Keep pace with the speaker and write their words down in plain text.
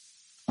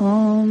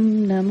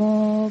Om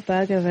Namo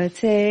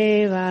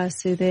Bhagavate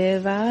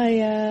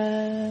Vasudevaya.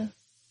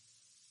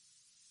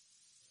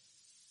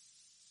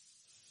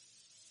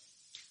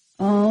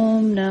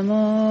 Om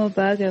Namo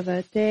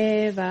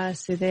Bhagavate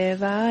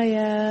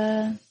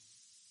Vasudevaya.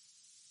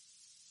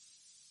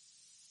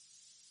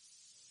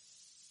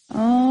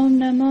 Om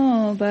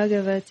Namo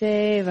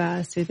Bhagavate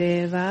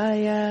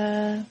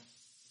Vasudevaya.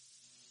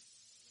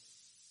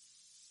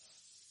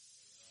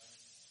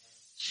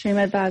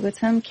 Srimad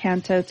Bhagavatam,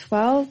 Canto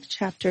 12,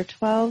 Chapter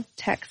 12,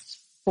 Text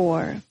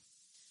 4.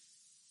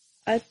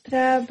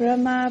 Atra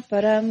Brahma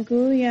Param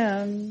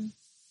Guyam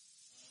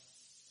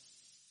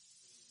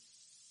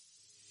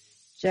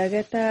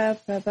Jagata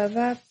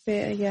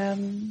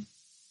Prabhavapyayam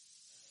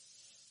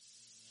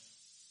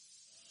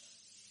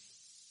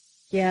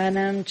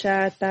Jnanam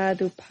cha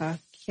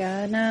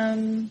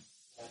tadupakyanam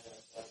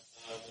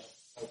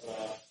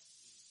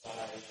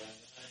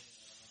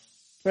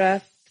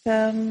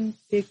Praktam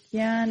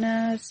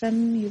Vijnana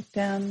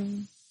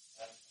Samyutam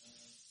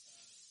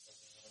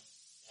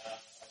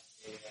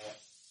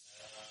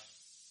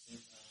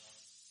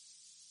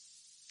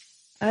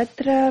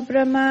Atra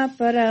Brahma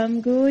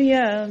Param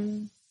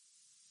Guyam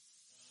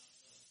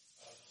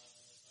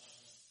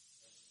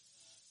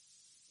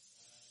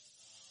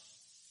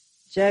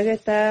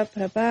Jagata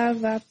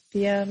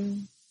Prabhavapyam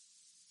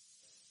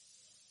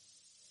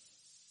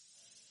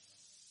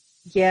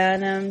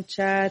Jnanam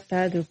cha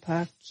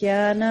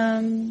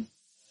tadupakyanam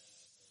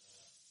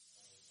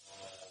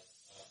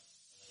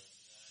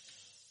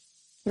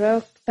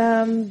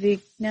Proktam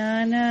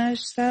Vijnana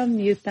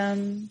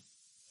Samyutam.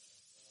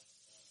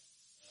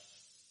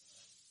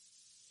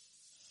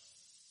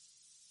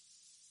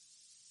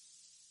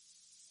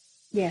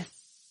 Yes.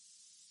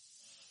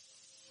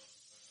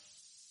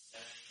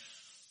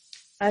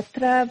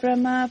 Atra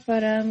Brahma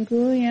Param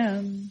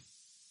Guyam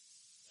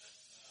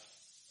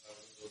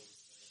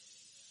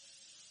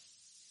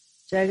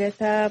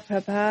Jagata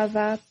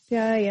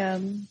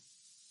Prabhavapyayam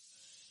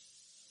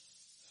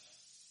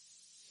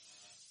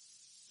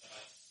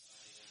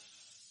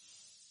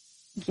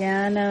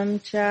Jnanam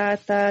cha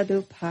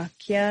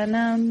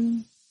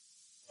tadupakyanam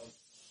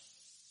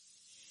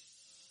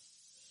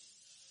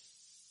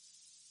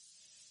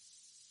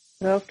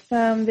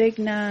Proktam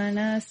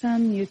Vijnana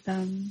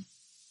Samyutam.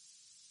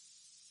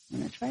 I'm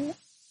going to try it.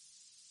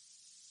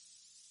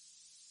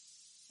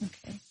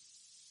 Okay.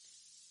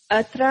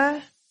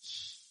 Atra,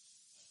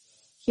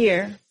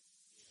 here.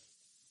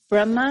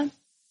 Brahma,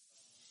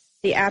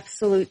 the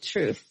absolute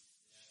truth.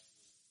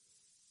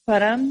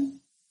 Param,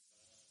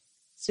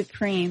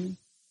 supreme.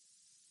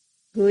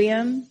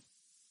 Guyam,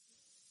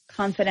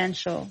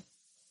 confidential.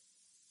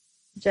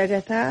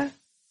 Jagata,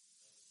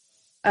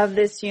 of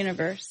this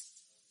universe.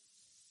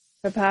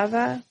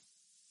 Prabhava,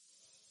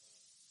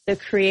 the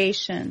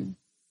creation.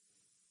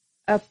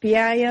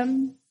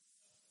 Apyayam,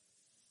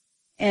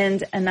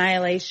 and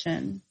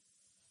annihilation.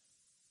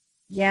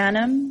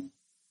 Jnanam,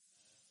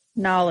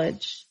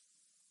 knowledge.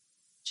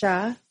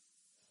 Cha,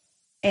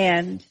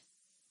 and.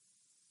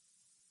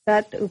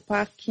 Tat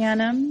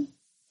upakyanam,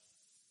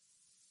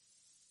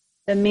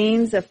 the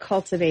means of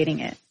cultivating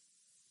it.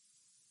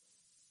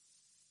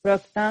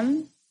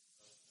 Proktam,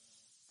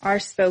 are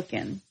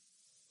spoken.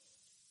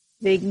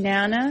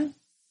 Vijnana,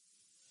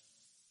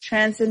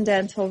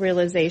 transcendental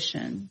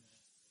realization.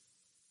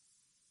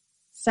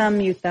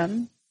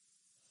 Samyutam,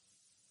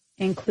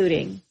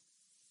 including.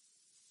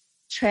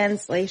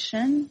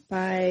 Translation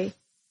by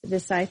the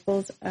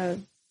disciples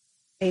of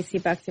A.C.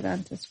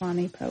 Bhaktivedanta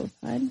Swami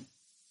Prabhupada.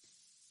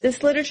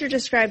 This literature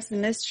describes the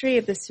mystery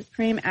of the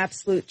supreme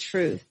absolute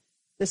truth,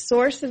 the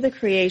source of the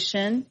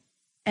creation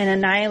and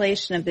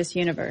annihilation of this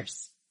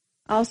universe.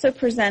 Also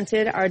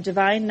presented our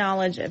divine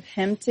knowledge of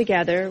Him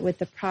together with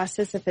the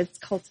process of its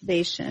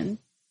cultivation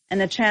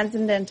and the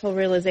transcendental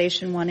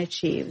realization one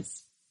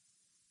achieves.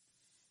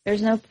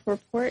 There's no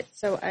purport,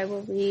 so I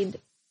will read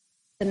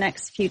the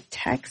next few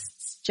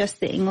texts, just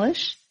the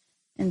English,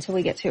 until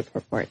we get to a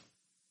purport.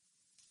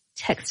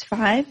 Text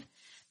 5.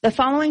 The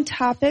following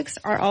topics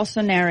are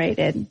also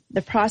narrated.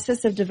 The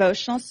process of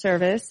devotional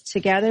service,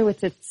 together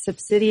with its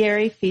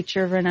subsidiary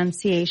feature of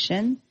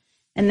renunciation,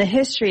 and the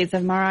histories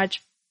of Maharaj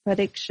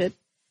Parikshit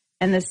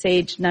and the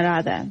sage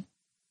Narada.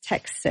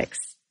 Text 6.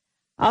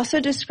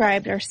 Also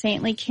described are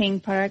saintly king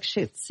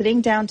Parikshit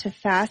sitting down to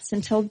fast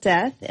until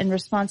death in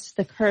response to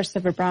the curse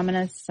of a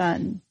Brahmana's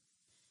son,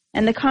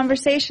 and the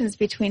conversations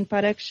between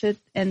Parikshit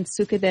and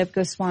Sukadev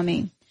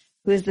Goswami,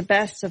 who is the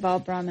best of all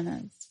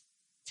Brahmanas.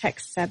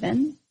 Text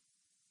 7.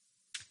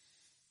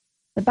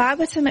 The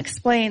Bhagavatam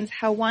explains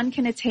how one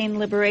can attain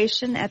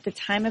liberation at the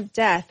time of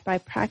death by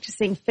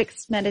practicing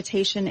fixed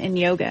meditation and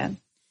yoga.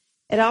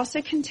 It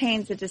also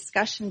contains a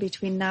discussion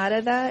between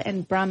Narada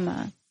and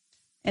Brahma,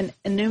 an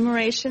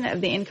enumeration of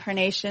the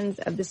incarnations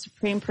of the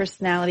Supreme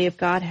Personality of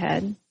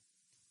Godhead,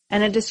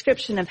 and a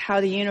description of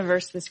how the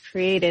universe was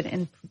created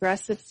in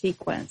progressive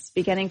sequence,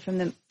 beginning from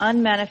the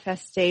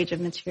unmanifest stage of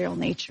material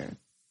nature.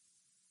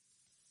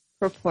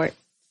 Purport.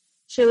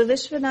 Srila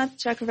Vishwanath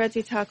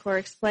Chakravarti Thakur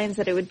explains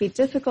that it would be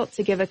difficult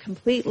to give a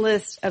complete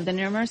list of the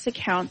numerous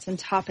accounts and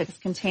topics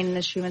contained in the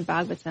Srimad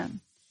Bhagavatam.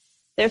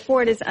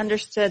 Therefore, it is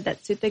understood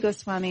that Sutta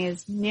Goswami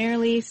is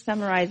merely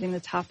summarizing the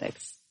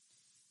topics.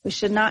 We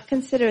should not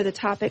consider the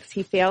topics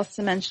he fails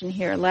to mention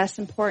here less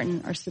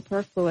important or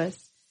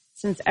superfluous,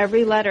 since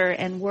every letter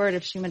and word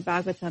of Srimad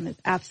Bhagavatam is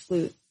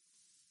absolute,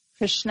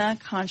 Krishna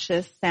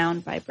conscious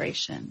sound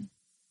vibration.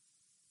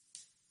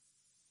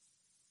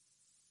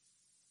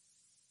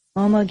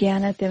 Om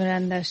Jnana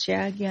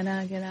Timirandasya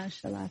Jnana Jnana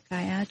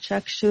Shalakaya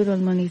Chakshurul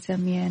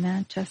Munitam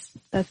Yena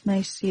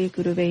Tasmai Shri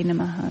Guruve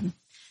Namaha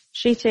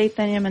Shri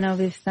Chaitanya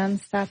Manovistam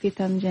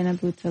Stapitam Jena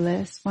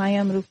Bhutale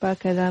Swayam Rupa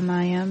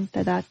Kadamayam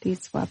Tadati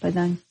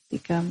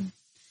Swapadantikam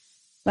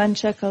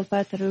Vancha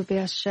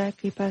Kalpatarubhyasya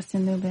Kripa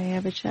Sindhubhaya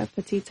Vacha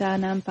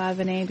Patitanam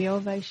Pavanebhyo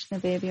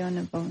Vaishnavebhyo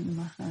Namo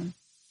Namaha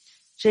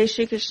Jai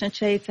Shri Krishna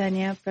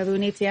Chaitanya Prabhu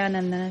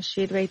Nityananda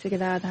Shri Dvaita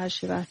Gadadhar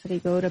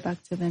Shivasari Gaura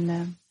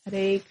Bhaktivinoda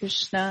Hare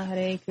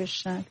Krishna,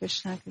 Krishna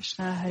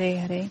Krishna, Hare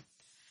Hare,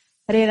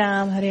 Hare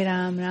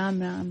Ram, Ram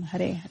Ram,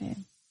 Hare Hare.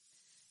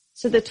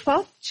 So the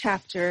 12th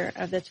chapter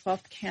of the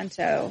 12th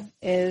canto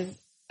is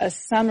a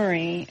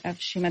summary of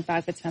Srimad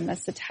Bhagavatam.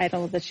 That's the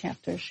title of the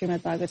chapter, Srimad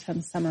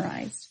Bhagavatam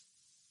Summarized.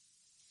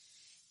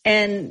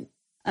 And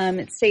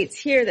it states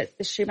here that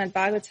the Srimad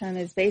Bhagavatam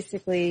is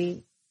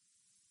basically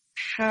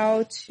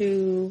how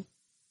to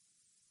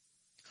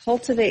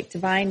cultivate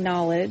divine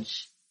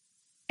knowledge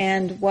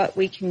and what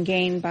we can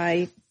gain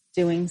by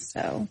doing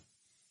so.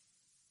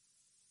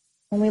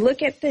 When we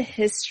look at the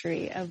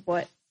history of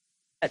what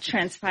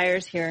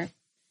transpires here,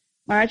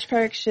 Maharaj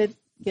Parikshit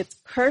gets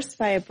cursed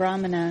by a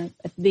Brahmana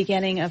at the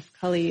beginning of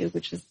Kali Yuga,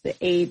 which is the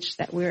age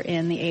that we're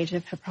in, the age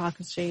of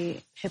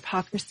hypocrisy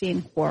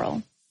and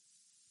quarrel.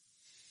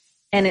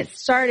 And it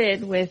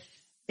started with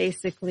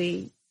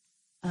basically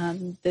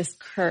this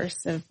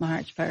curse of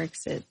Maharaj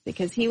Parikshit,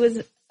 because he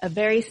was a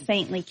very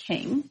saintly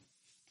king,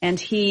 and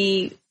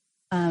he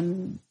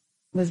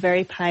was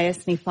very pious,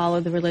 and he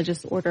followed the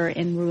religious order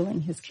in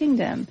ruling his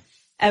kingdom.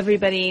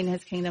 Everybody in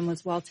his kingdom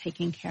was well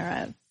taken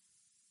care of,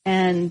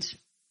 and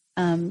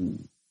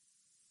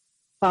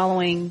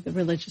following the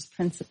religious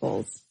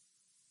principles.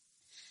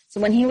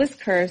 So when he was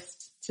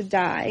cursed to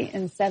die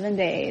in 7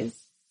 days,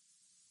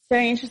 it's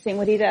very interesting.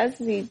 What he does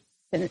is he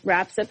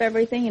wraps up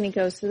everything and he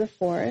goes to the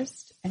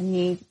forest and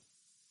he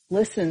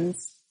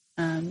listens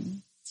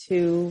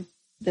to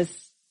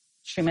this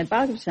Srimad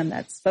Bhagavatam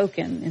that's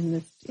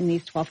spoken in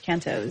these 12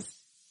 cantos.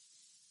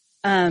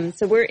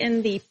 So we're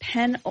in the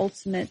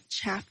penultimate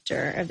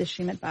chapter of the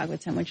Srimad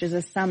Bhagavatam, which is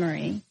a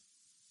summary.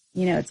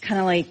 You know, it's kind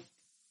of like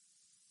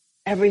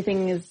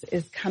everything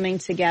is coming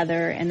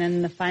together, and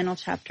then the final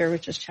chapter,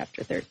 which is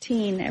chapter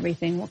 13,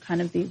 everything will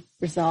kind of be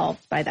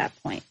resolved by that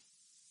point.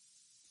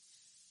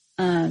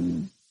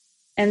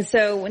 And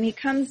so when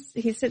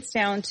he sits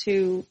down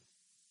to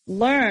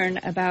learn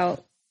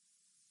about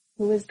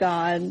who is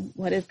God,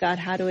 what is God,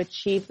 how to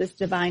achieve this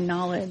divine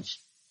knowledge.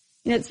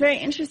 You know, it's very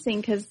interesting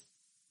because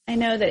I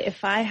know that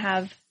if I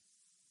have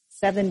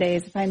 7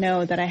 days, if I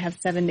know that I have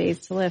 7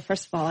 days to live,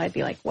 first of all, I'd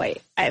be like,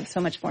 wait, I have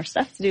so much more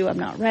stuff to do. I'm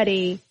not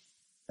ready.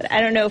 But I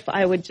don't know if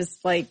I would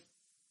just like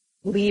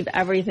leave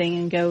everything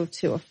and go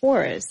to a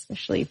forest,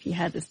 especially if you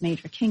had this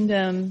major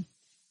kingdom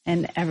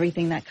and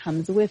everything that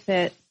comes with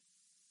it.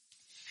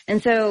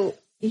 And so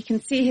you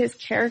can see his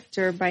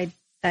character by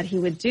that he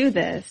would do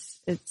this.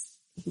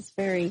 He's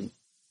very,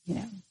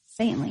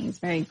 saintly. He's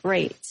very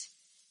great.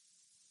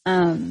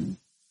 And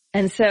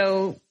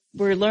so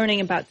we're learning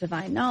about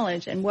divine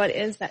knowledge. And what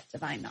is that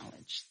divine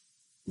knowledge?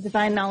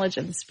 Divine knowledge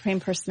of the Supreme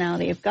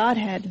Personality of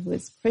Godhead, who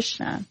is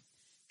Krishna.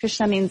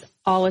 Krishna means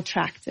all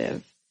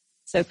attractive.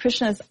 So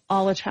Krishna is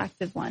all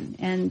attractive one.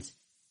 And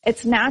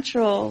it's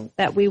natural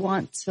that we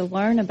want to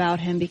learn about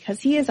him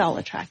because he is all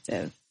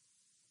attractive.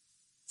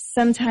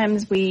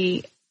 Sometimes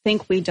we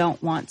think we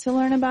don't want to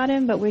learn about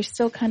him, but we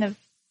still kind of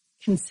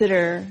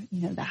consider,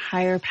 the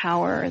higher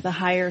power, the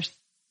higher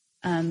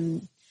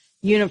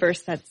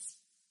universe that's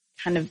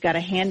kind of got a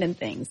hand in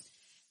things,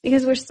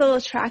 because we're still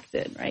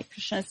attracted, right?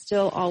 Krishna is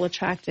still all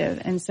attractive.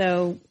 And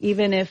so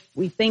even if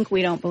we think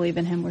we don't believe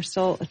in him, we're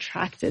still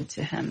attracted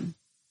to him.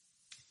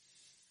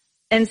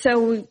 And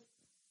so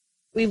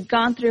we've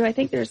gone through, I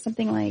think there's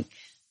something like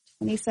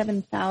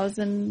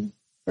 27,000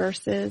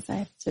 verses. I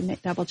have to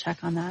double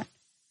check on that.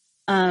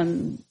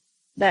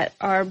 That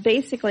are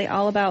basically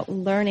all about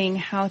learning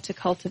how to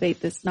cultivate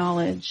this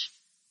knowledge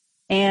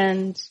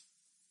and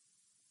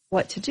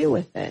what to do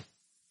with it.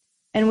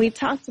 And we've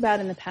talked about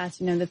in the past,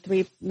 the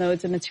 3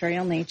 modes of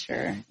material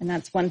nature, and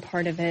that's one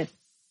part of it.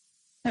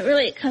 But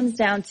really it comes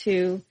down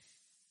to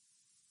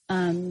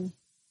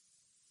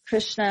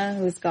Krishna,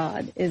 who is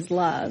God, is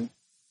love.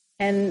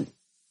 And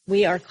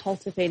we are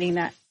cultivating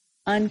that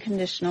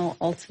unconditional,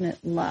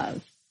 ultimate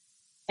love.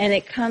 And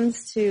it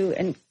comes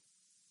to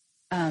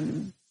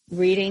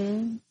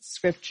reading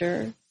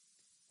scripture,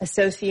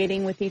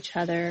 associating with each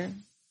other,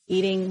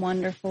 eating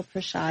wonderful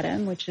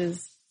prasadam, which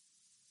is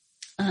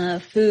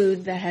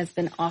food that has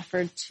been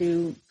offered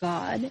to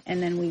God,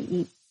 and then we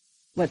eat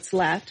what's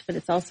left, but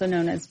it's also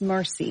known as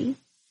mercy,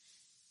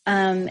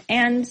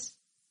 and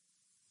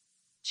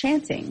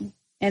chanting.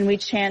 And we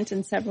chant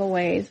in several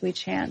ways. We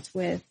chant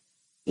with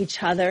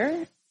each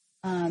other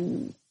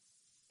in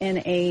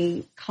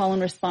a call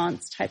and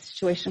response type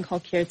situation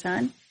called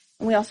kirtan.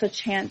 And we also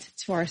chant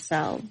to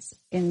ourselves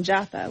in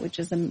japa, which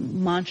is a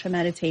mantra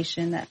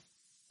meditation that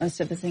most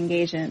of us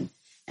engage in.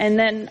 And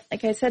then,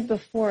 like I said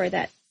before,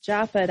 that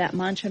japa, that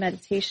mantra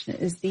meditation,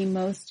 is the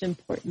most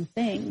important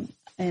thing.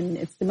 And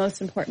it's the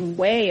most important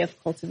way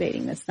of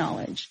cultivating this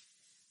knowledge.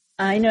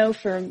 I know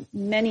for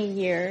many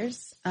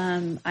years,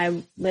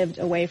 I lived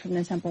away from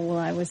the temple while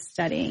I was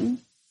studying.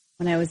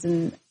 When I was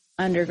in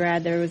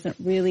undergrad, there wasn't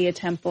really a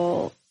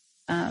temple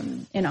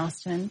in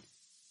Austin.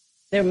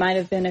 There might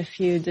have been a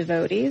few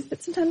devotees,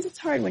 but sometimes it's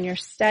hard when you're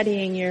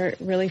studying. You're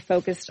really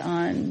focused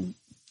on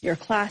your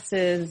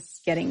classes,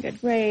 getting good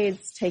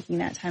grades, taking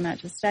that time out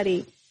to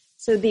study.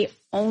 So the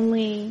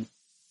only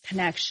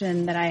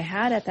connection that I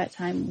had at that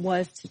time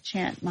was to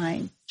chant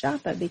my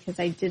japa, because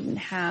I didn't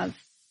have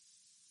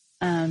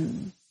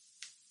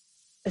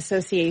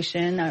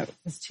association. I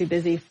was too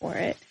busy for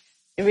it.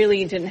 I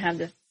really didn't have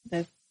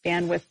the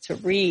bandwidth to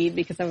read,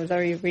 because I was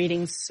already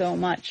reading so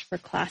much for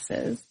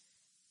classes.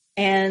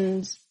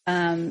 And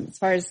as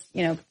far as,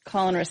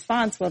 call and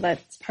response, well,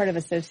 that's part of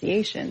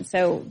association.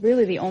 So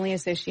really the only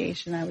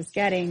association I was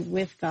getting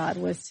with God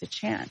was to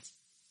chant.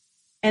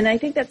 And I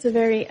think that's a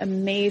very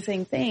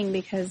amazing thing,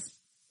 because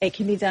it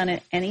can be done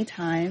at any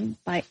time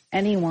by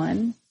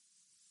anyone,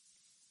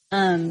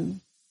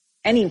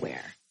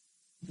 anywhere.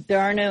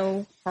 There are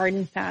no hard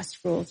and fast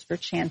rules for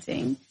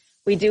chanting.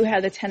 We do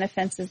have the 10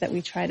 offenses that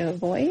we try to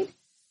avoid,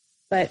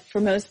 but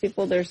for most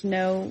people, there's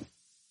no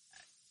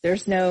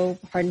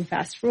hard and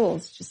fast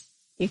rules. Just,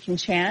 you can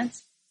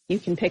chant, you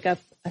can pick up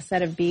a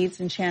set of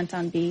beads and chant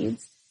on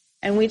beads.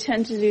 And we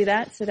tend to do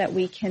that so that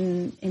we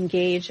can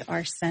engage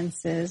our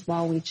senses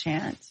while we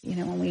chant.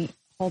 When we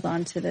hold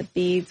on to the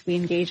beads, we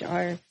engage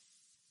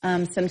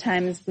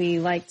sometimes we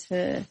like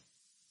to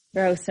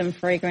throw some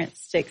fragrant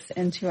sticks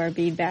into our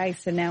bead bag.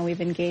 So now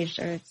we've engaged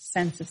our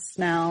sense of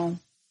smell.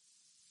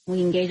 We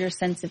engage our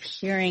sense of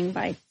hearing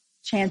by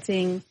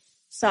chanting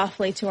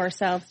softly to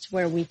ourselves to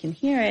where we can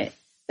hear it,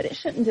 but it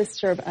shouldn't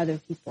disturb other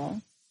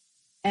people.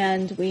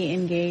 And we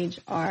engage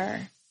our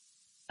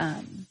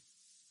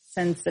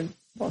sense of,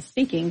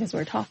 speaking, because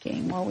we're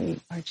talking while we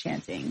are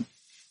chanting.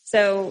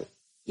 So,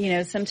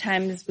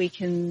 sometimes we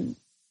can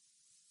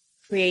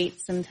create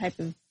some type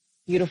of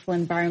beautiful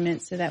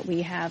environment so that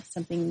we have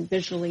something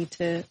visually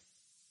to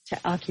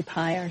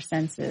occupy our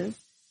senses.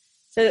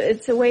 So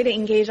it's a way to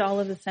engage all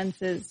of the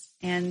senses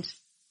and,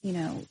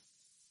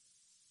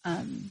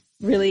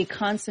 really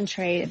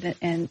concentrate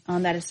and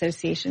on that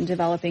association,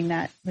 developing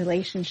that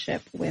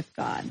relationship with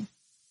God.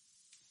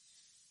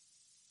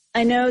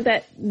 I know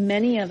that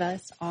many of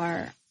us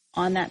are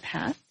on that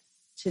path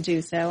to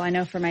do so. I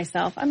know for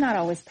myself, I'm not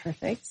always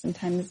perfect.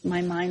 Sometimes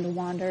my mind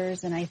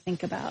wanders and I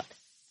think about,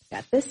 I've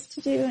got this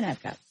to do and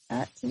I've got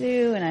that to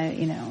do,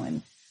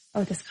 and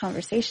this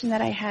conversation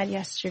that I had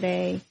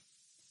yesterday.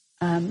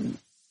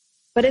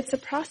 But it's a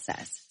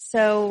process.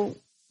 So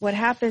what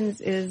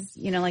happens is,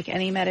 like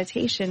any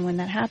meditation, when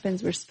that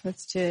happens, we're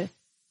supposed to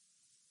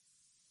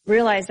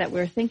realize that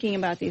we're thinking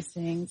about these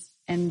things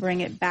and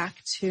bring it back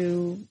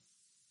to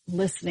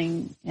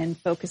listening and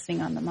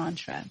focusing on the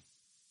mantra.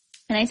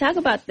 And I talk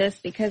about this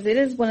because it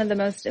is one of the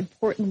most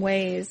important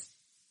ways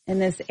in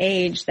this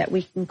age that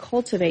we can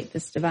cultivate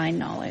this divine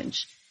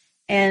knowledge.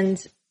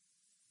 And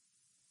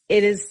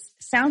it is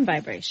sound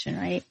vibration,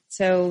 right?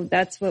 So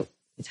that's what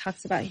it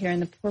talks about here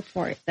in the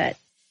purport, that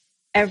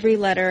every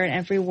letter and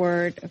every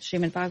word of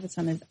Srimad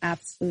Bhagavatam is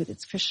absolute.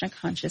 It's Krishna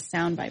conscious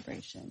sound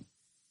vibration.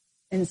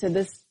 And so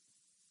this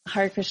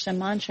Hare Krishna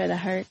mantra, the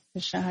Hare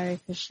Krishna,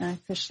 Krishna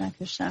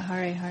Krishna,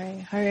 Hare Hare,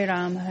 Hare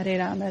Rama,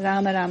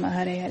 Rama Rama,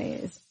 Hare Hare,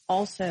 is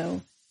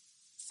also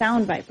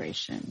sound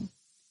vibration.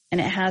 And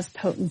it has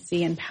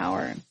potency and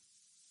power.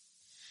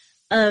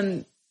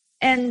 And,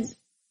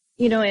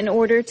 in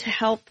order to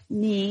help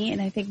me,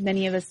 and I think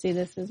many of us do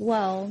this as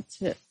well,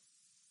 to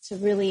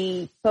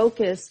really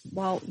focus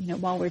while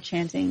we're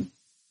chanting,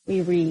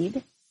 we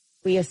read,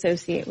 we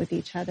associate with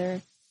each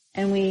other,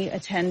 and we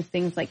attend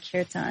things like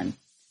kirtan.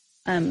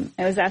 I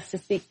was asked to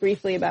speak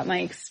briefly about my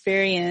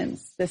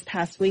experience this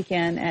past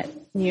weekend at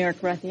New York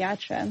Rath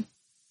Yatra.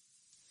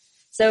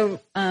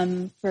 So,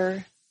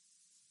 for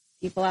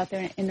people out there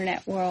in the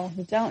internet world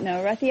who don't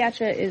know, Rath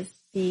Yatra is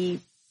the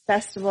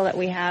festival that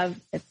we have.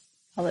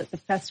 Call it the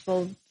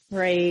festival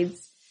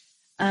parades,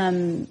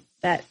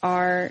 that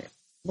are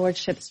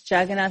lordships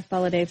Jagannath,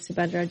 Baladev,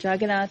 Subhadra.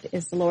 Jagannath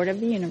is the Lord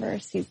of the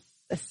universe. He's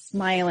a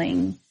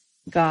smiling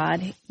God.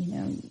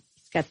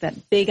 He's got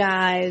that big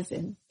eyes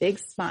and big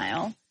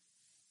smile.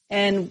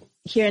 And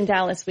here in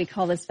Dallas, we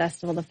call this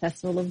festival the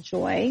Festival of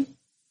Joy,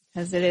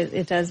 because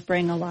it does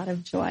bring a lot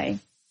of joy.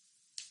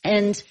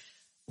 And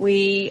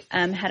we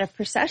had a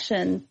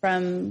procession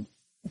from,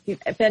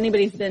 if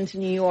anybody's been to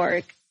New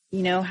York,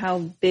 you know how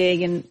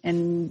big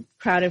and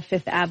crowded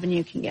Fifth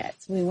Avenue can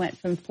get. So we went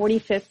from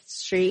 45th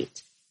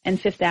Street and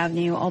Fifth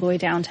Avenue all the way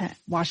down to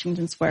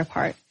Washington Square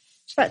Park.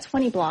 It's about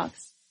 20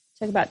 blocks. It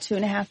took about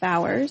 2.5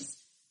 hours.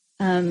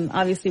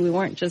 Obviously, we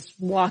weren't just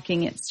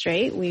walking it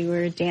straight. We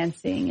were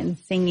dancing and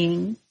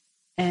singing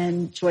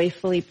and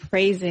joyfully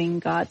praising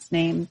God's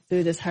name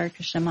through this Hare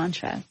Krishna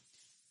mantra.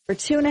 For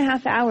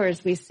 2.5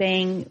 hours, we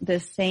sang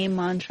this same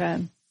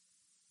mantra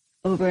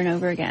over and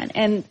over again.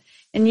 And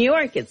in New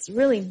York, it's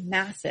really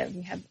massive.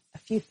 We have a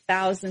few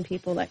thousand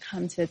people that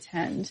come to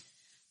attend.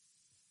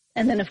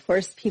 And then, of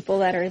course, people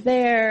that are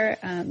there,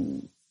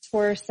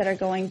 tourists that are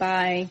going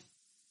by,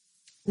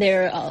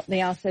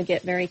 they also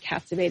get very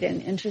captivated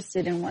and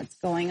interested in what's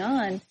going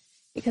on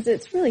because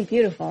it's really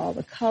beautiful. All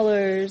the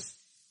colors,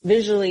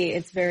 visually,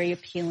 it's very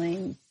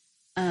appealing.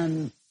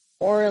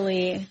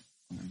 Orally,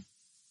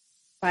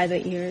 by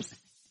the ears,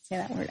 say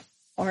that word,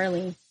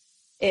 orally,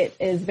 it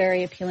is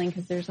very appealing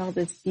because there's all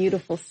this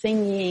beautiful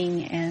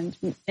singing and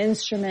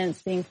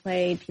instruments being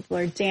played. People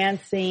are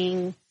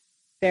dancing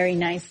very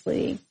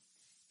nicely.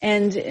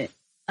 And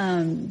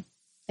in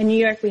New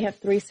York, we have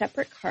 3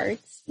 separate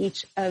carts.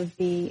 Each of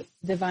the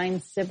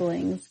divine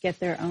siblings get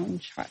their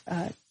own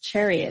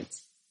chariot.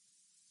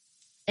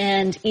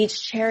 And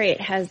each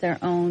chariot has their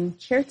own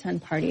kirtan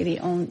party,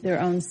 their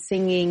own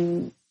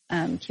singing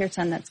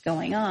kirtan that's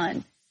going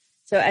on.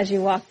 So as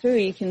you walk through,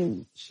 you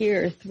can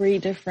hear 3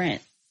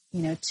 different,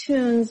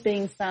 tunes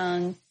being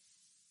sung.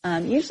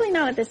 Usually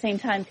not at the same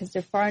time because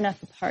they're far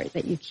enough apart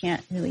that you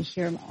can't really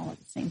hear them all at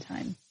the same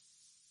time.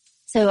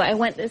 So I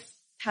went this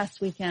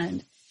past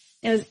weekend.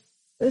 It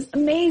was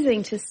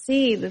amazing to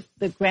see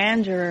the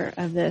grandeur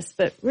of this,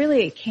 but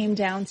really it came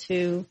down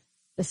to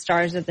the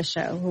stars of the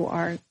show, who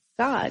are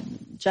God,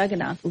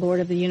 Jagannath, Lord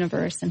of the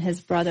universe, and his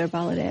brother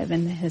Baladev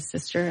and his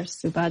sister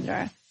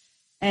Subhadra.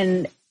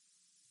 And,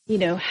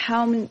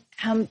 how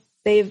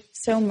they've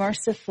so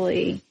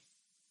mercifully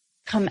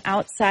come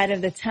outside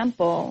of the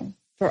temple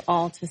for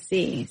all to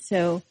see.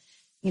 So,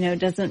 it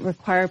doesn't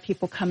require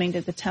people coming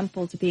to the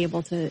temple to be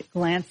able to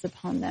glance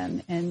upon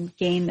them and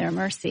gain their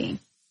mercy.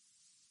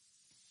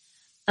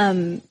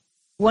 One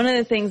of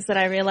the things that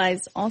I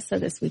realized also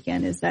this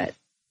weekend is that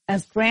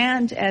as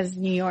grand as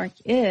New York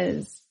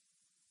is,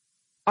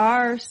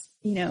 our,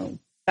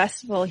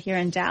 festival here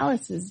in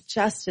Dallas is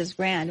just as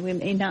grand. We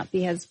may not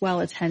be as well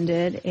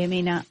attended. It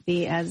may not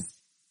be as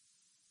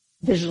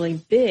visually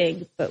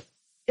big, but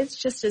it's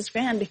just as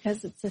grand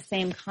because it's the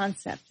same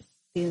concept.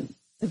 The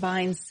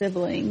divine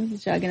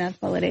siblings, Jagannath,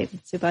 Baladev,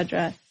 and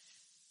Subhadra,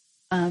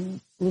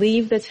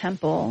 leave the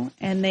temple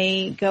and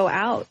they go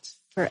out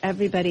for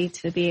everybody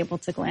to be able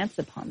to glance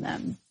upon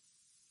them.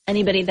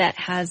 Anybody that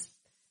has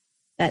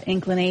that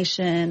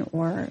inclination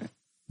or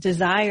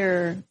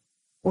desire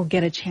will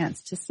get a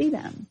chance to see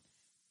them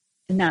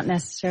and not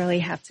necessarily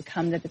have to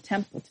come to the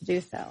temple to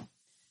do so.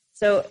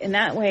 So in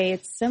that way,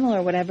 it's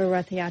similar. Whatever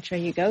Rath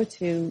Yatra you go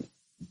to,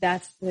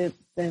 that's the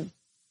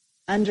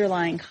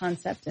underlying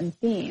concept and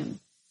theme.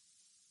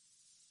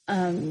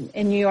 In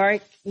New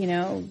York,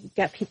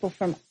 get people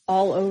from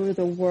all over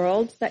the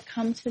world that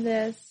come to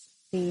this.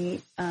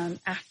 The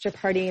after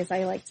party, as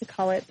I like to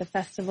call it, the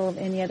Festival of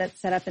India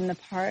that's set up in the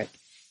park,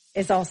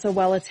 is also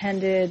well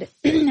attended.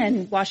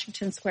 And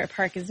Washington Square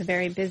Park is a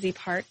very busy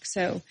park,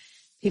 so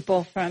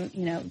people from,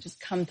 just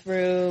come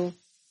through.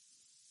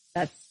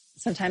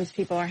 Sometimes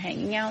people are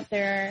hanging out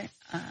there.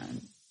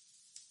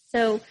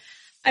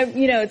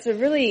 It's a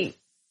really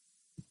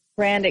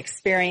grand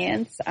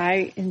experience.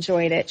 I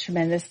enjoyed it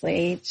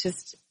tremendously.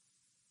 Just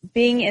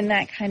being in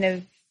that kind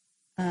of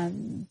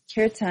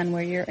kirtan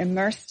where you're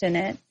immersed in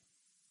it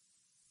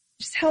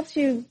just helps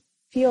you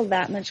feel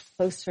that much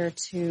closer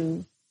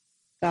to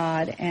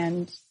God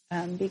and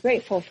be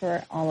grateful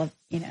for all of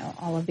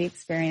the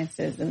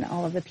experiences and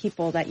all of the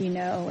people that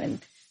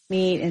and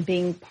meet and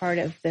being part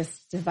of this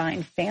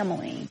divine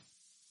family.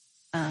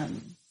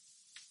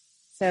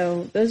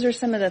 So those are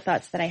some of the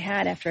thoughts that I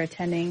had after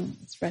attending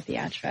this Rath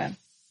Yatra.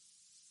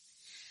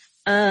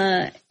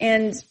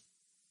 And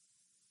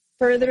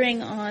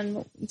furthering on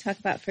what we talk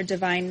about for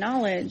divine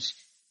knowledge,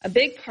 a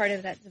big part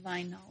of that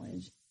divine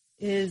knowledge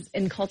is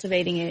in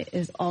cultivating it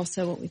is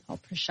also what we call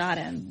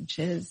prasadam,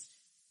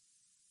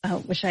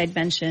 which I had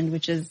mentioned,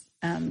 which is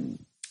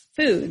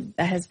food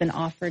that has been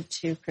offered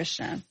to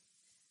Krishna.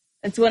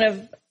 It's one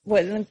of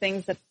the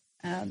things that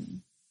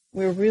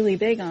we're really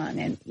big on.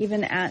 And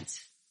even at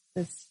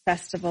this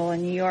festival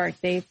in New York,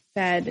 they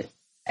fed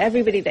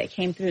everybody that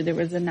came through. There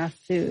was enough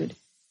food,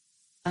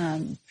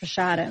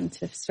 prasadam,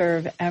 to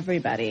serve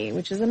everybody,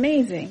 which is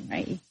amazing,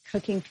 right? You're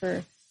cooking for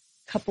a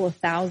couple of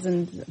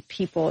thousand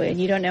people,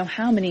 and you don't know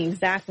how many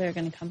exactly are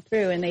going to come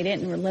through. And they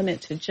didn't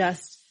limit to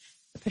just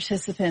the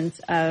participants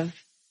of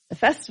the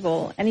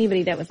festival.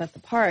 Anybody that was at the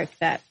park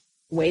that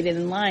waited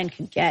in line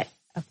could get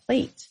a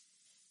plate.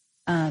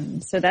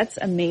 So that's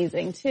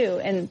amazing too.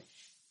 And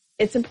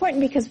it's important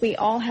because we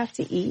all have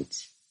to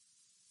eat.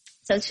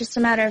 So it's just a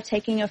matter of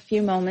taking a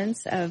few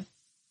moments of,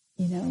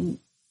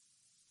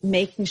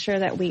 making sure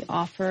that we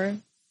offer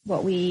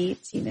what we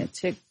eat,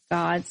 to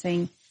God,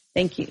 saying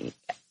thank you.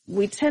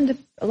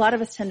 A lot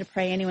of us tend to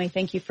pray anyway,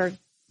 thank you for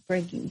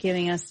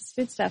giving us this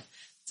food stuff.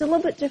 It's It's a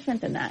little bit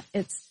different than that.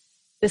 It's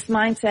this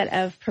mindset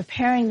of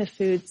preparing the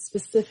food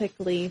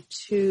specifically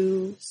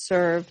to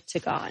serve to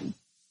God.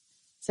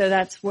 So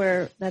that's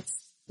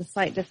the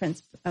slight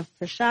difference of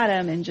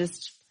prasadam and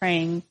just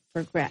praying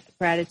for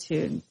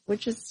gratitude,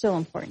 which is still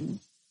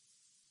important.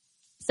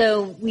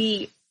 So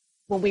when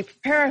we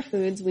prepare our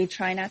foods, we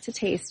try not to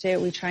taste it.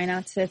 We try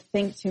not to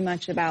think too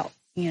much about,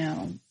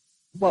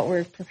 what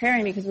we're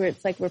preparing, because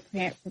it's like we're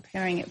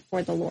preparing it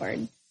for the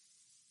Lord.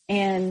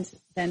 And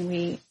then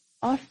we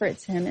offer it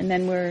to him, and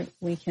then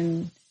we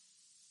can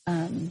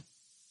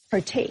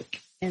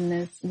partake in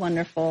this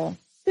wonderful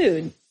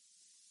food.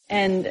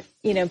 And,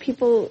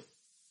 people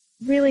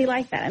really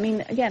like that. I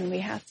mean, again, we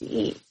have to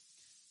eat.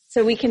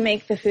 So we can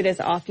make the food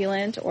as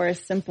opulent or as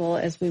simple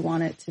as we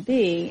want it to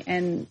be.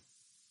 And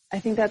I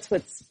think that's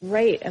what's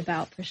great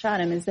about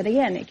prasadam, is that,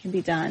 again, it can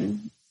be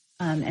done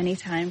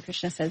anytime.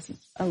 Krishna says,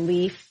 a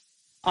leaf,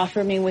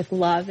 offer me with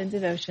love and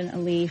devotion, a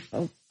leaf,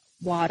 a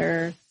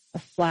water, a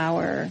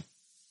flower,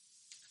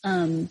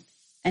 and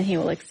he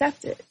will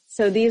accept it.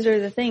 So these are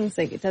the things,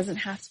 like, it doesn't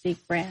have to be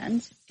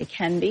grand. It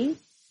can be,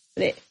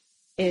 but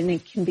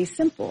it can be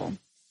simple.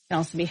 It can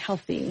also be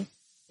healthy,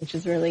 which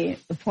is really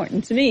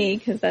important to me,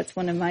 because that's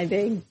one of my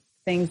big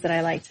things that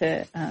I like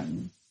to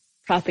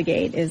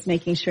propagate, is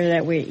making sure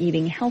that we're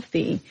eating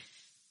healthy.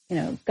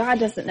 God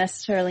doesn't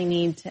necessarily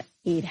need to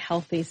eat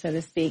healthy, so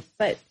to speak,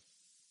 but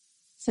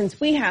since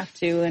we have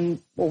to,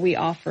 and what we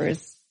offer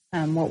is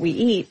what we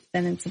eat,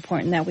 then it's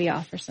important that we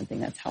offer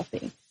something that's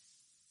healthy.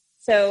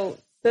 So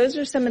those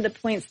are some of the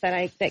points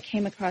that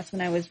came across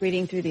when I was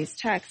reading through these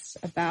texts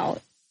about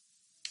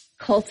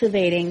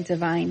cultivating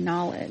divine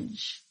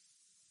knowledge.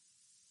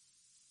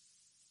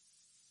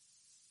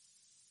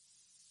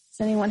 Does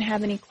anyone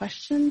have any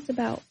questions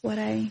about what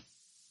I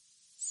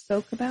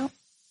spoke about?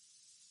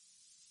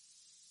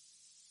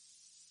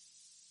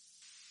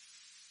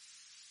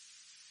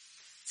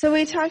 So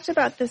we talked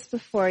about this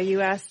before.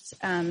 You asked,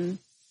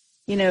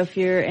 if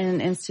you're in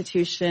an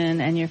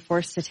institution and you're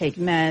forced to take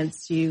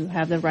meds, you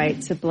have the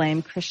right to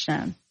blame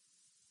Krishna.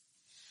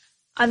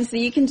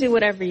 Obviously, you can do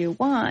whatever you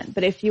want,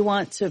 but if you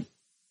want to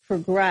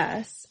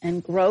progress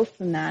and grow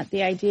from that,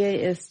 the idea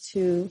is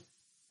to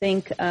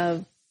think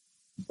of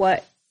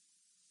what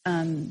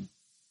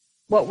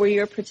were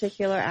your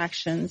particular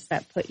actions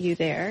that put you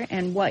there,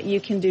 and what you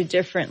can do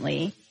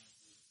differently.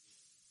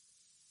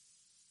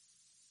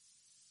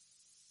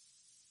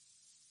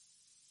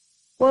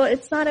 Well,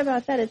 it's not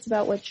about that. It's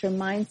about what your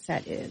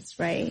mindset is,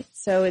 right?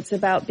 So it's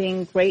about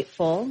being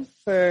grateful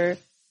for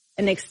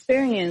an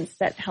experience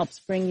that helps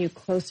bring you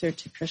closer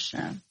to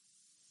Krishna,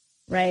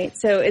 right?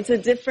 So it's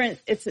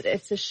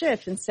a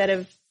shift. Instead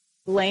of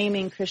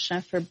blaming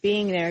Krishna for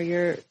being there,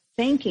 you're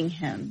thanking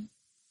him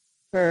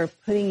for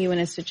putting you in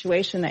a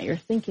situation that you're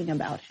thinking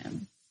about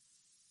him.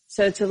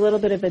 So it's a little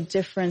bit of a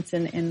difference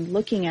in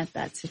looking at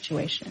that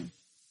situation.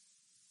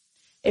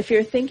 If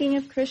you're thinking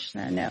of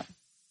Krishna, no.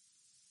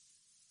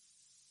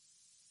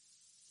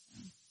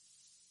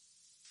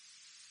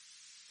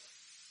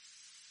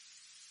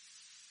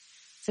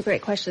 It's a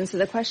great question. So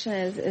the question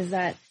is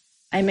that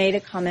I made a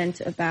comment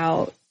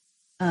about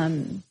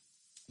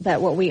that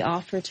what we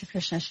offer to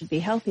Krishna should be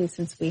healthy,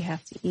 since we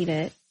have to eat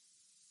it.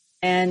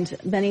 And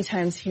many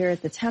times here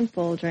at the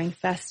temple during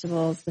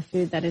festivals, the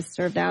food that is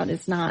served out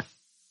is not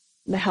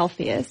the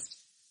healthiest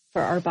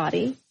for our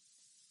body.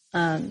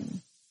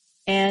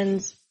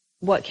 And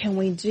what can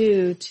we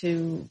do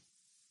to,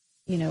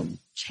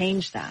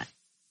 change that?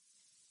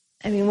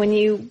 I mean, when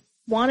you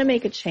want to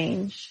make a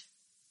change,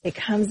 it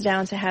comes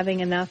down to having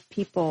enough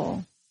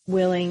people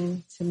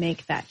willing to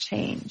make that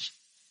change.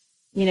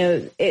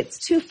 It's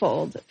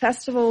twofold.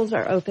 Festivals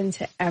are open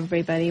to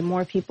everybody.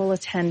 More people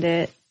attend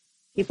it.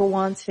 People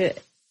want to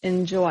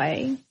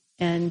enjoy,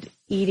 and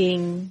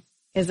eating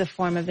is a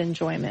form of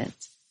enjoyment.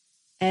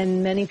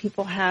 And many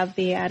people have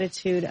the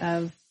attitude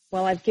of,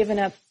 well, I've given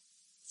up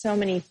so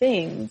many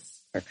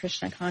things for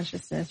Krishna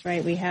consciousness,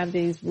 right? We have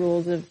these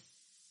rules of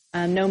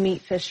no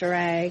meat, fish, or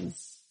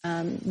eggs,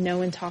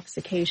 no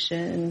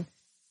intoxication,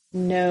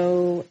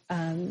 no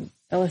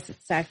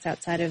illicit sex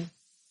outside of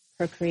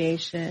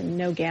procreation,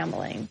 no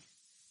gambling.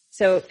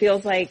 So it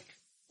feels like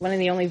one of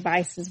the only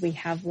vices we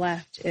have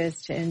left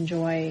is to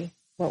enjoy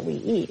what we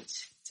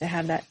eat, to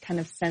have that kind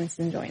of sense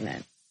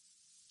enjoyment.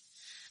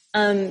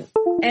 And,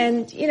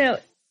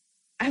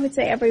 I would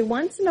say every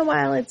once in a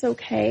while it's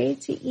okay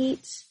to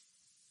eat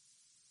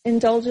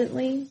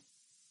indulgently.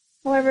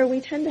 However,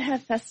 we tend to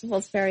have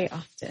festivals very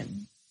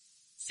often.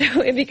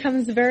 So it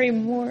becomes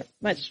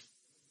much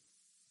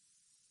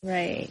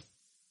right.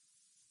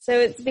 So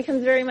it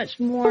becomes very much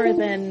more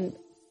than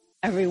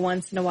every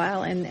once in a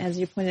while. And as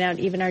you pointed out,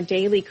 even our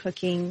daily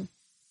cooking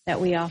that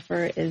we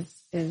offer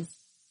is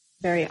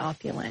very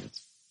opulent.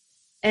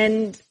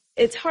 And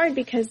it's hard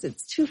because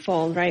it's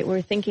twofold, right?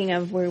 We're thinking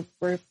of we're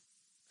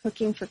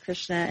cooking for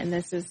Krishna, and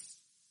this is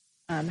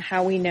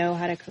how we know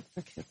how to cook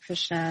for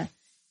Krishna.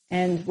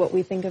 And what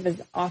we think of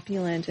as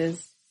opulent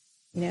is,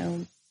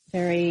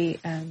 very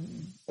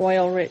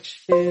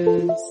oil-rich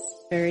foods,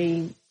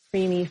 very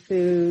creamy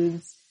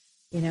foods,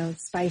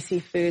 spicy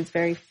foods,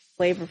 very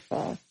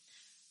flavorful.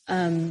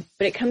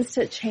 But it comes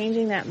to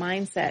changing that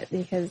mindset,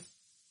 because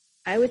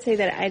I would say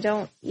that I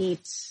don't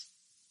eat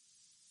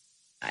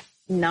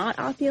not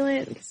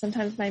opulent, because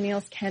sometimes my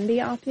meals can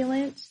be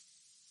opulent.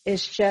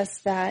 It's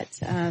just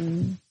that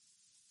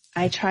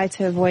I try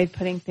to avoid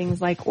putting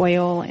things like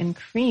oil and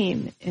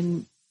cream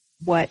in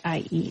what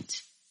I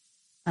eat.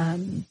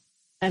 And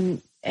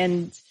to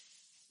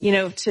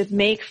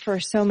make for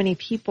so many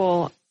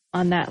people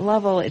on that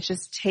level, it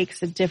just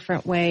takes a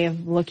different way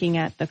of looking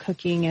at the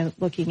cooking and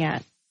looking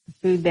at the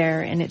food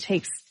there. And it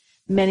takes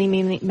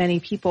many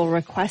people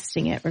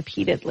requesting it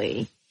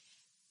repeatedly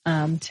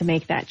to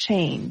make that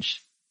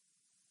change.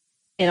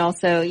 And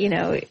also,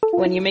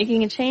 when you're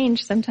making a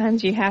change,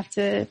 sometimes you have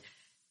to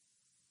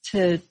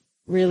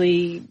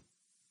really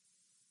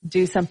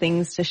do some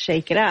things to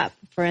shake it up.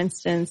 For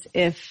instance,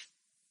 if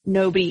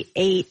nobody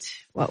ate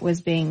what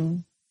was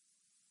being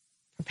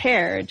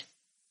prepared,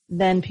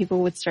 then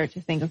people would start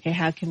to think, okay,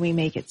 how can we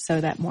make it so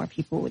that more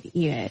people would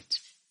eat it?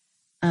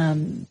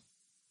 And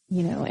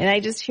I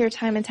just hear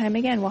time and time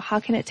again, well, how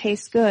can it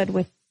taste good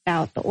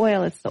without the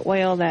oil? It's the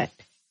oil that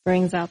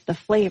brings out the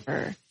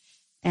flavor.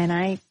 And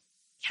I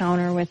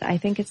counter with, I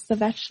think it's the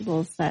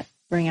vegetables that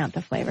bring out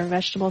the flavor.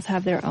 Vegetables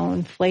have their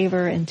own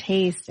flavor and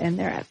taste, and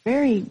they're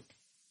very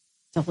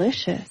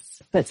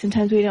delicious. But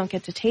sometimes we don't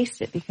get to taste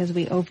it because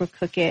we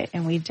overcook it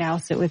and we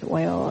douse it with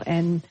oil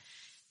and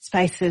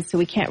spices, so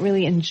we can't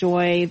really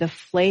enjoy the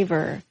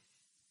flavor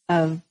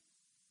of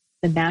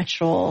the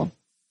natural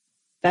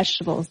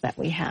vegetables that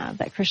we have,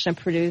 that Krishna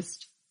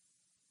produced,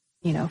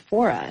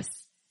 for us.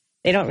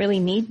 They don't really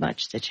need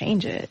much to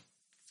change it.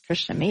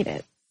 Krishna made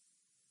it.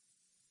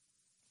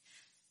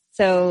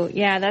 So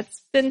yeah,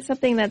 that's been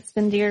something that's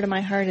been dear to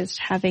my heart, is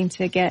having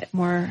to get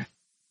more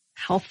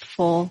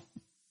healthful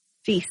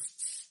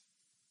feasts.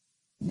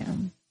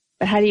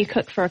 But how do you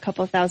cook for a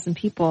couple thousand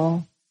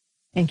people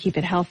and keep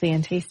it healthy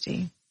and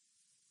tasty?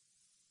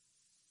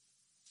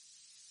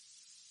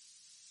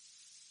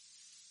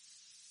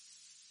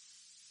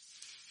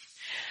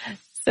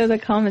 So the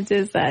comment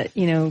is that,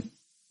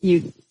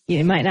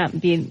 it might not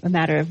be a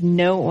matter of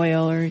no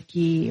oil or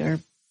ghee or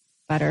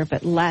butter,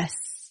 but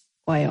less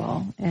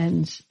oil,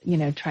 and,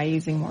 try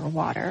using more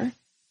water.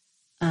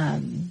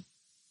 And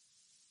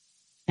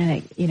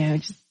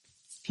just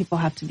people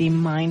have to be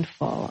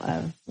mindful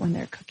of when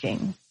they're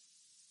cooking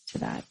to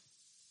that.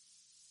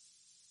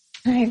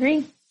 I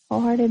agree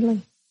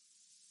wholeheartedly.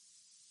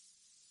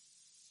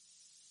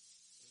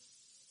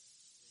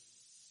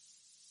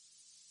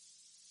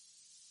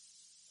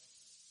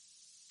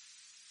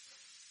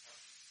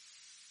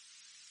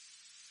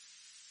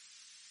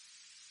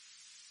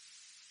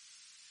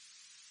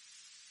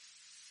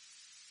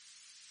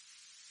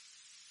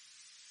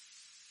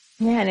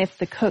 Yeah, and if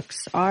the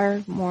cooks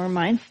are more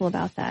mindful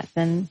about that,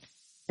 then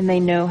and they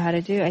know how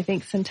to do, I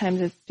think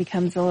sometimes it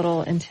becomes a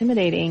little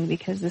intimidating,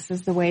 because this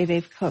is the way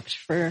they've cooked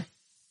for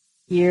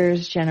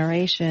years,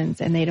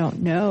 generations, and they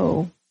don't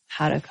know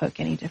how to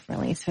cook any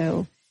differently.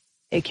 So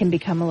it can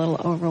become a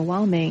little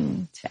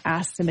overwhelming to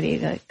ask somebody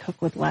to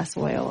cook with less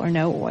oil or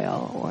no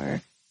oil,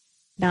 or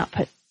not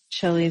put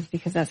chilies,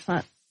 because that's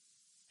not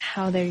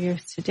how they're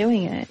used to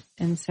doing it.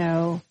 And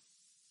so,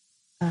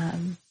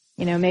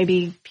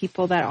 maybe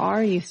people that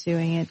are used to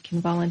doing it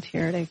can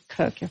volunteer to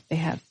cook if they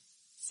have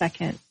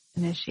second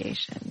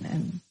initiation.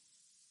 And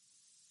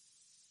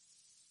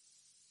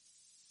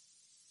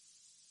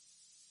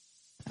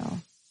so,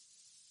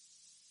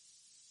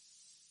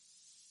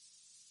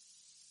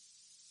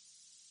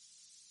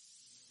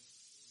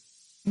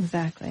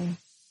 exactly.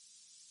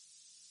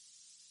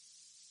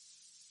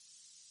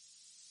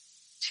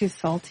 Too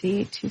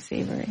salty, too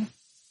savory.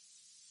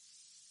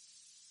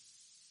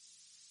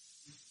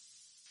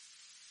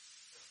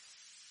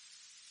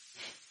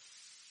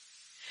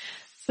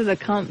 So the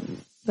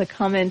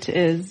comment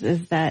is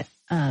that,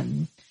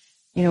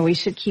 we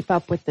should keep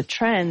up with the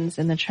trends,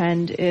 and the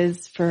trend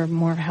is for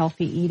more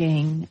healthy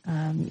eating.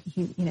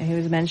 He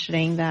was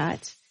mentioning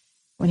that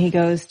when he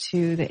goes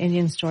to the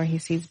Indian store, he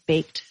sees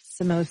baked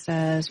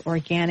samosas,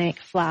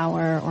 organic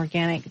flour,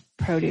 organic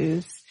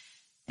produce.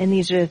 And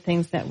these are the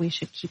things that we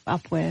should keep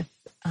up with,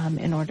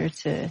 in order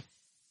to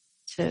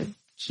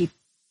keep,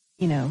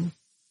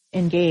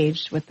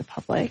 engaged with the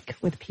public,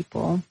 with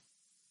people,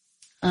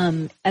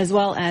 as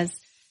well as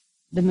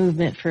the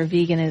movement for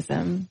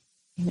veganism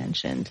you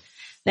mentioned.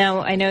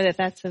 Now, I know that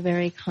that's a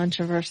very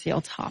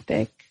controversial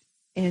topic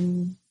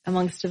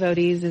amongst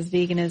devotees, is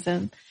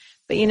veganism.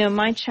 But,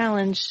 my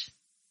challenge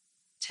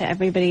to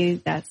everybody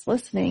that's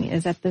listening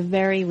is, at the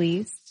very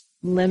least,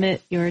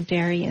 limit your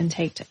dairy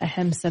intake to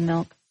ahimsa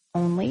milk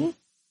only.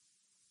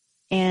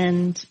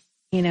 And,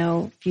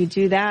 if you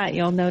do that,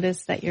 you'll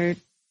notice that your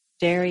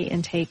dairy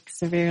intake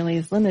severely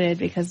is limited,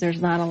 because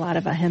there's not a lot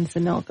of ahimsa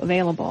milk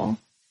available.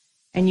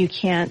 And you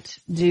can't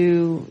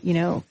do,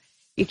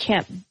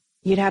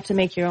 you'd have to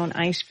make your own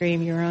ice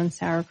cream, your own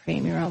sour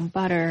cream, your own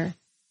butter,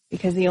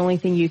 because the only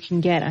thing you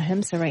can get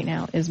ahimsa right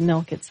now is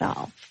milk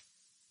itself.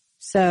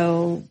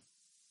 So,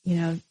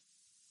 you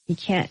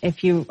can't,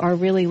 if you are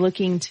really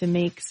looking to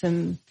make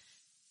some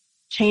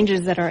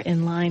changes that are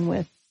in line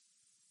with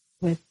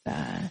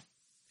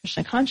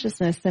Krishna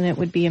consciousness, then it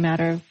would be a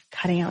matter of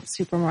cutting out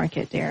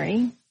supermarket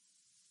dairy,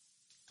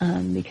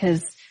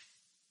 because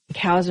the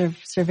cows are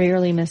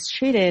severely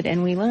mistreated.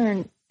 And we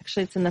learn,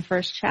 actually it's in the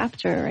first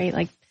chapter, right?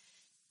 Like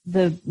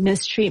the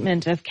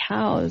mistreatment of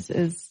cows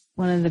is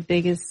one of the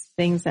biggest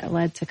things that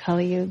led to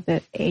Kali Yuga,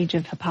 the age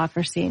of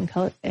hypocrisy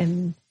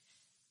and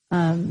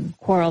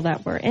quarrel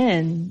that we're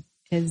in,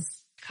 is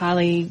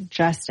Kali,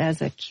 dressed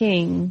as a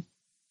king,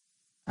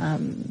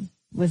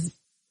 was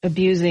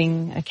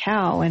abusing a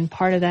cow. And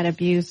part of that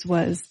abuse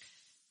was,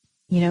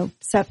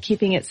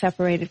 keeping it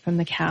separated from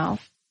the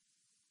calf,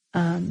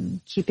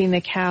 keeping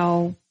the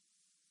cow,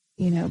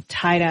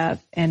 tied up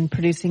and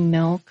producing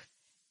milk,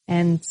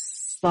 and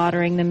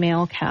slaughtering the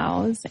male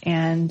cows,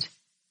 and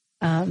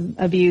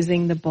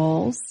abusing the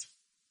bulls,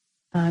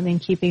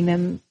 and keeping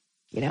them,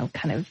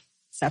 kind of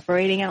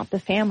separating out the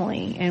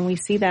family. And we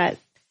see that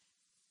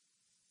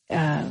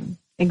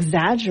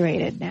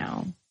exaggerated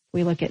now.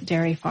 We look at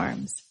dairy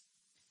farms.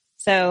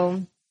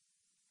 So,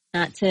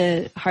 not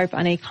to harp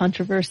on a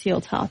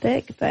controversial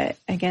topic, but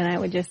again, I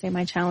would just say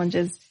my challenge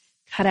is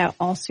cut out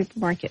all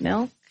supermarket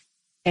milk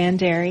and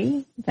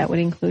dairy. That would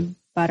include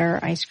butter,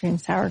 ice cream,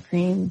 sour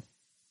cream,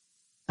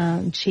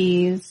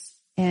 cheese,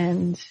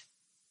 and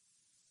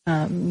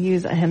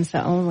use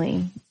ahimsa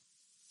only.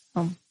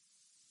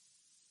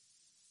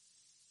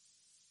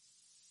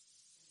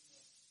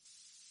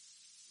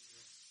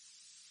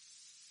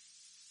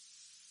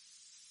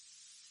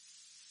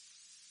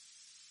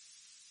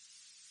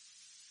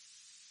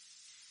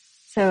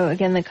 So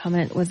again, the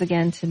comment was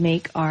again to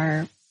make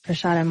our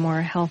prasada more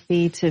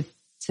healthy, to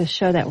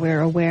show that we're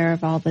aware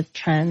of all the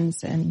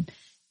trends and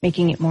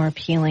making it more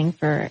appealing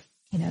for,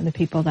 the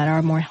people that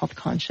are more health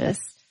conscious.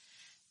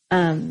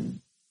 I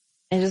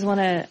just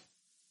want to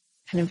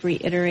kind of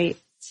reiterate,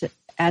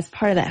 as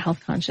part of that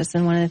health conscious,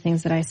 and one of the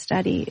things that I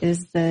study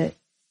is the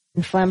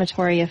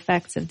inflammatory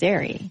effects of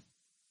dairy.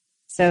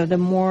 So the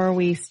more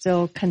we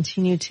still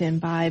continue to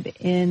imbibe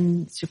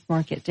in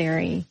supermarket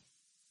dairy,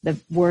 the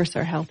worse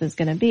our health is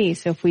going to be.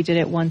 So if we did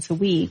it once a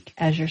week,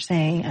 as you're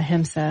saying,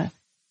 ahimsa,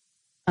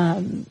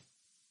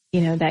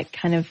 that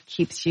kind of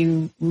keeps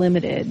you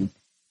limited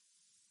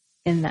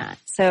in that.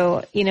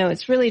 So,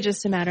 it's really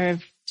just a matter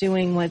of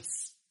doing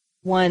what's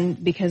one,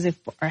 because if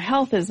our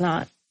health is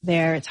not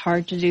there, it's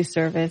hard to do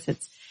service.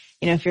 It's,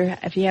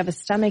 if you have a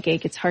stomach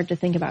ache, it's hard to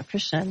think about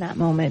Krishna in that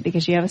moment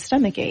because you have a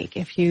stomach ache.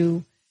 If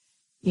you,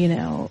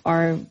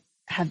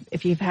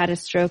 if you've had a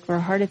stroke or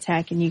a heart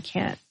attack and you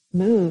can't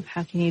move,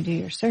 how can you do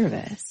your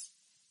service?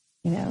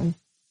 And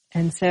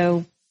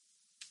so,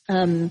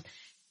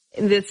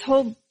 this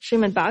whole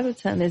Srimad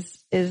Bhagavatam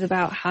is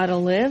about how to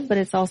live, but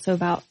it's also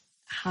about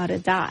how to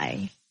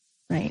die,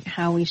 right?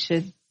 How we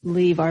should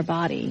leave our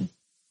body.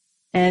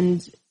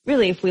 And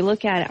really, if we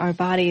look at it, our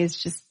body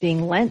is just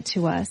being lent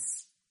to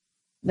us,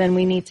 then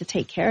we need to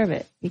take care of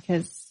it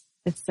because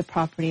it's the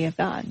property of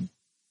God.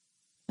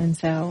 And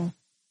so,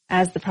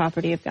 as the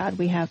property of God,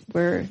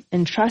 we're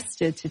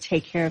entrusted to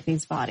take care of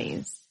these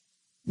bodies,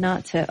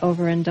 not to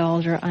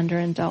overindulge or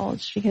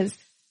underindulge, because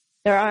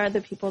there are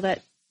other people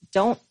that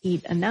don't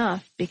eat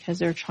enough because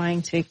they're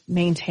trying to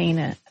maintain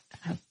a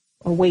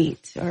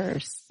weight or,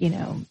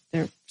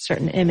 their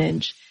certain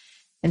image.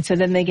 And so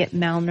then they get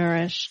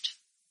malnourished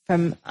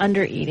from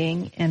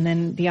undereating. And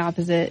then the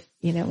opposite,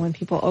 when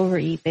people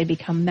overeat, they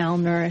become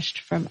malnourished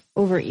from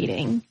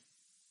overeating.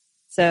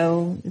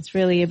 So it's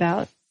really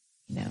about,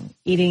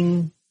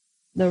 eating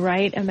the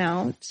right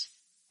amount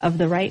of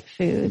the right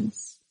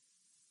foods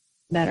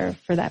that are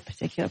for that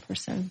particular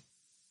person.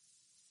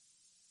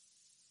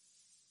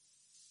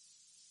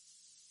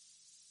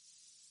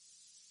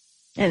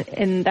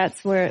 And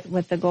that's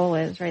what the goal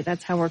is, right?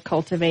 That's how we're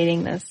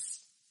cultivating this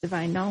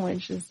divine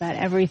knowledge, is that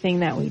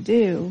everything that we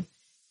do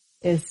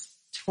is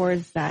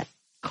towards that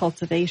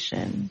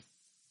cultivation.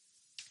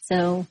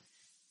 So,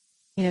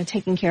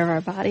 taking care of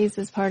our bodies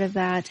is part of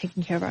that,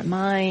 taking care of our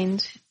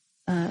mind,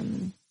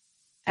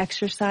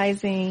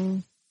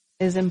 exercising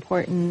is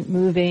important,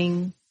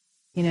 moving,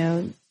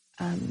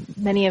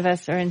 many of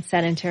us are in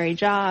sedentary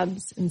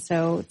jobs, and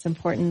so it's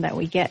important that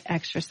we get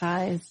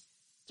exercise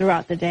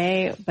throughout the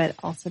day, but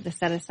also to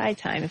set aside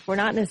time. If we're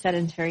not in a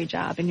sedentary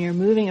job and you're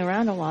moving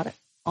around a lot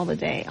all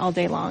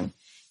day long,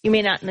 you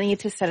may not need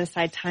to set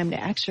aside time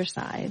to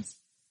exercise,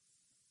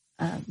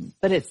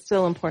 but it's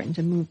still important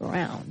to move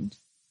around.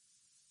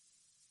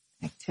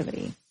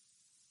 Activity.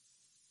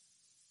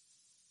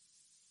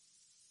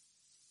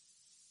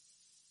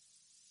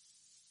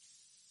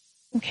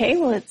 Okay,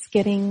 well, it's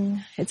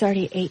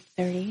already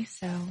 8:30,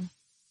 so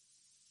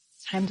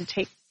it's time to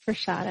take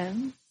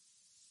prasada.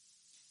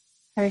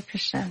 Hare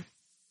Krishna.